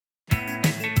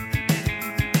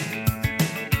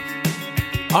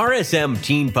RSM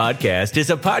Teen Podcast is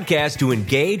a podcast to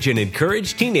engage and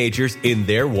encourage teenagers in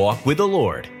their walk with the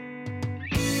Lord.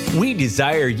 We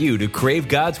desire you to crave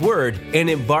God's Word and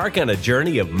embark on a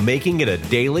journey of making it a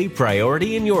daily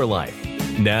priority in your life.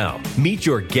 Now, meet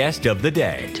your guest of the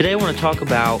day. Today I want to talk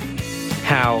about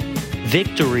how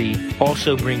victory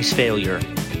also brings failure.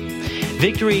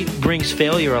 Victory brings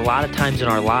failure a lot of times in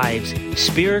our lives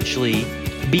spiritually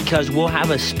because we'll have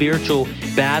a spiritual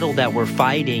battle that we're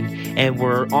fighting and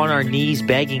we're on our knees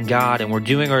begging God and we're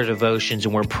doing our devotions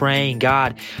and we're praying,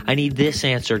 God, I need this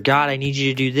answer. God, I need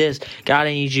you to do this. God,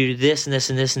 I need you to do this and this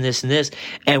and this and this and this.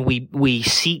 And we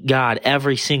seek God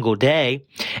every single day.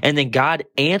 And then God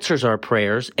answers our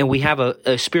prayers and we have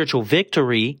a spiritual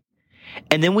victory.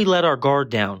 And then we let our guard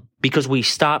down because we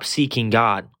stop seeking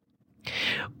God.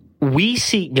 We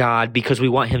seek God because we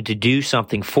want Him to do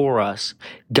something for us.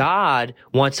 God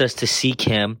wants us to seek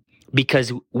Him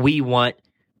because we want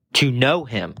to know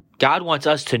Him. God wants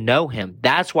us to know Him.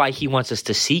 That's why He wants us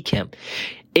to seek Him.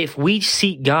 If we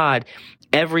seek God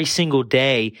every single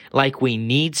day like we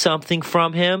need something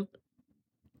from Him,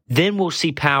 then we'll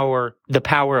see the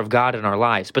power of God in our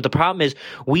lives. But the problem is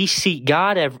we seek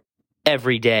God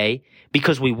every day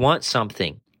because we want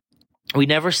something. We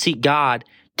never seek God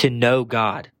to know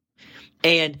God.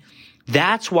 And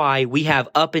that's why we have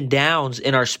up and downs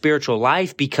in our spiritual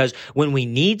life, because when we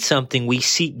need something, we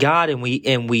seek God and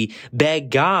we beg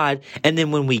God. And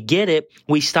then when we get it,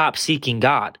 we stop seeking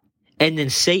God. And then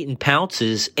Satan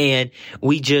pounces and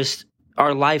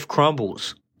our life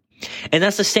crumbles. And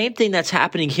that's the same thing that's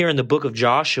happening here in the book of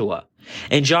Joshua.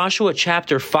 In Joshua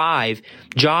chapter 5,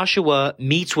 Joshua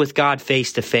meets with God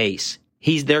face to face.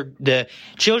 The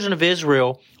children of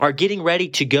Israel are getting ready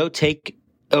to go take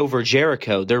over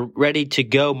Jericho. They're ready to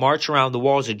go march around the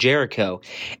walls of Jericho.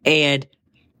 And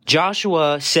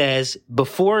Joshua says,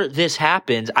 before this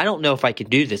happens, I don't know if I can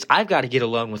do this. I've got to get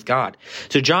alone with God.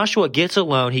 So Joshua gets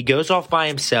alone. He goes off by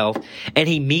himself and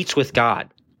he meets with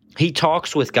God. He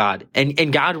talks with God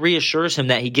and God reassures him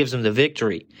that He gives him the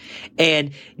victory.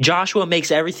 And Joshua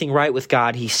makes everything right with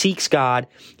God. He seeks God.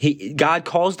 God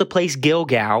calls the place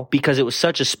Gilgal because it was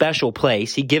such a special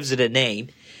place. He gives it a name.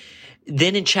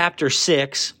 Then in chapter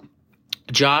 6,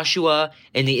 Joshua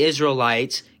and the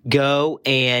Israelites go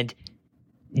and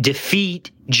defeat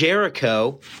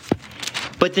Jericho.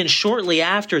 But then shortly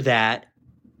after that,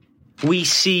 we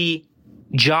see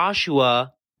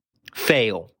Joshua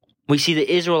fail. We see the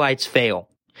Israelites fail.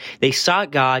 They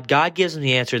sought God. God gives them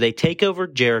the answer. They take over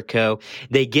Jericho.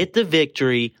 They get the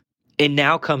victory, and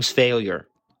now comes failure.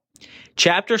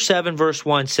 Chapter 7, verse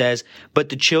 1 says, "But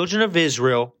the children of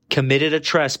Israel committed a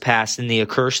trespass in the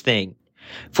accursed thing.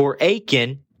 For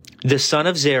Achan, the son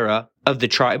of Zerah, of the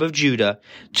tribe of Judah,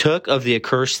 took of the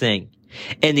accursed thing.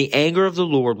 And the anger of the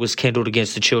Lord was kindled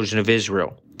against the children of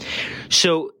Israel."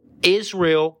 So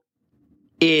Israel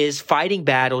is fighting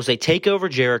battles. They take over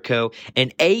Jericho,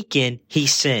 and Achan, he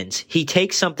sins. He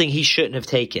takes something he shouldn't have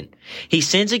taken. He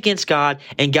sins against God,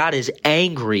 and God is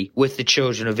angry with the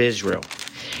children of Israel.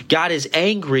 God is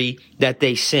angry that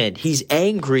they sinned. He's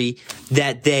angry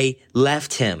that they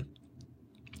left Him.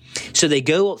 So they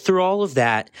go through all of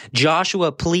that.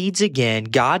 Joshua pleads again.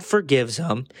 God forgives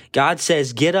him. God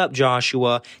says, "Get up,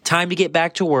 Joshua. Time to get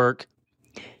back to work."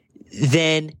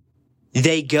 Then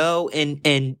they go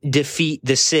and defeat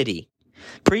the city.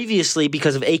 Previously,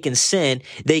 because of Achan's sin,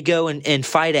 they go and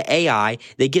fight at Ai.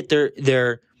 They get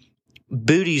their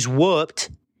booties whooped,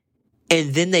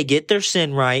 and then they get their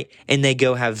sin right, and they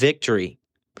go have victory.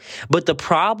 But the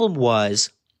problem was,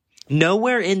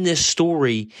 nowhere in this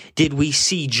story did we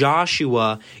see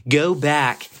Joshua go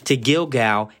back to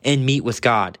Gilgal and meet with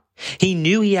God. He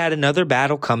knew he had another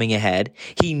battle coming ahead.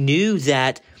 He knew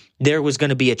that there was going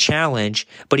to be a challenge,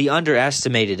 but he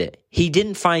underestimated it. He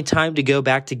didn't find time to go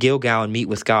back to Gilgal and meet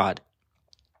with God.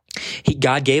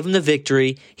 God gave him the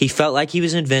victory. He felt like he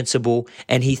was invincible,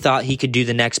 and he thought he could do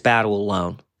the next battle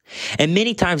alone. And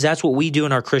many times that's what we do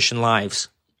in our Christian lives.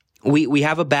 We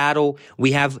have a battle,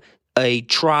 we have a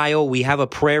trial, we have a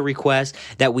prayer request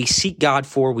that we seek God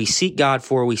for, we seek God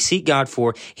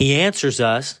for. He answers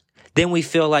us. Then we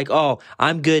feel like, oh,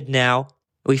 I'm good now.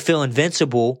 We feel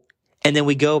invincible. And then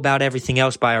we go about everything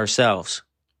else by ourselves.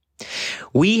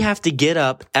 We have to get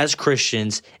up as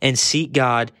Christians and seek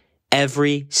God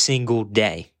every single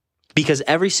day, because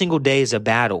every single day is a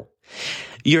battle.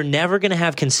 You're never going to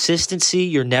have consistency.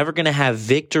 You're never going to have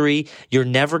victory. You're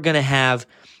never going to have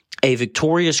a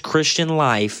victorious Christian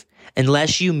life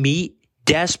unless you meet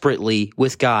desperately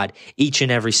with God each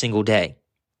and every single day.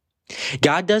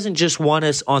 God doesn't just want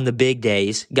us on the big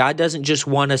days. God doesn't just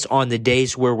want us on the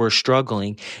days where we're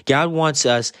struggling. God wants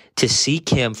us to seek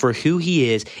him for who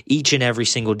he is each and every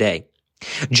single day.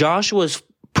 Joshua's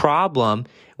problem,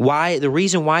 the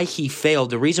reason why he failed,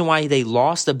 the reason why they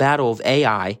lost the battle of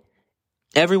Ai,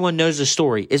 everyone knows the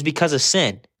story, is because of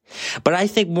sin. But I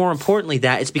think more importantly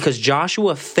that it's because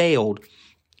Joshua failed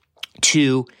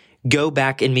to go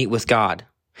back and meet with God.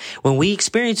 When we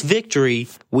experience victory,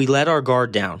 we let our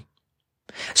guard down.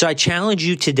 So I challenge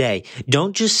you today,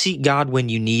 don't just seek God when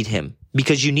you need him,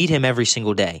 because you need him every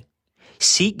single day.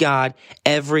 Seek God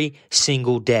every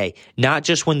single day, not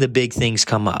just when the big things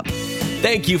come up.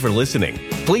 Thank you for listening.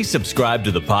 Please subscribe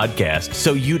to the podcast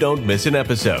so you don't miss an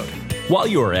episode. While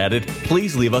you are at it,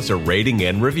 please leave us a rating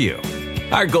and review.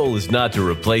 Our goal is not to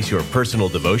replace your personal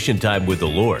devotion time with the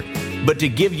Lord, but to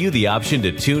give you the option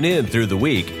to tune in through the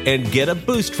week and get a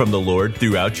boost from the Lord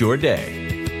throughout your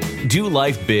day. Do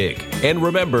life big, and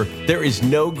remember, there is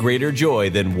no greater joy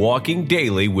than walking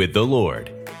daily with the Lord.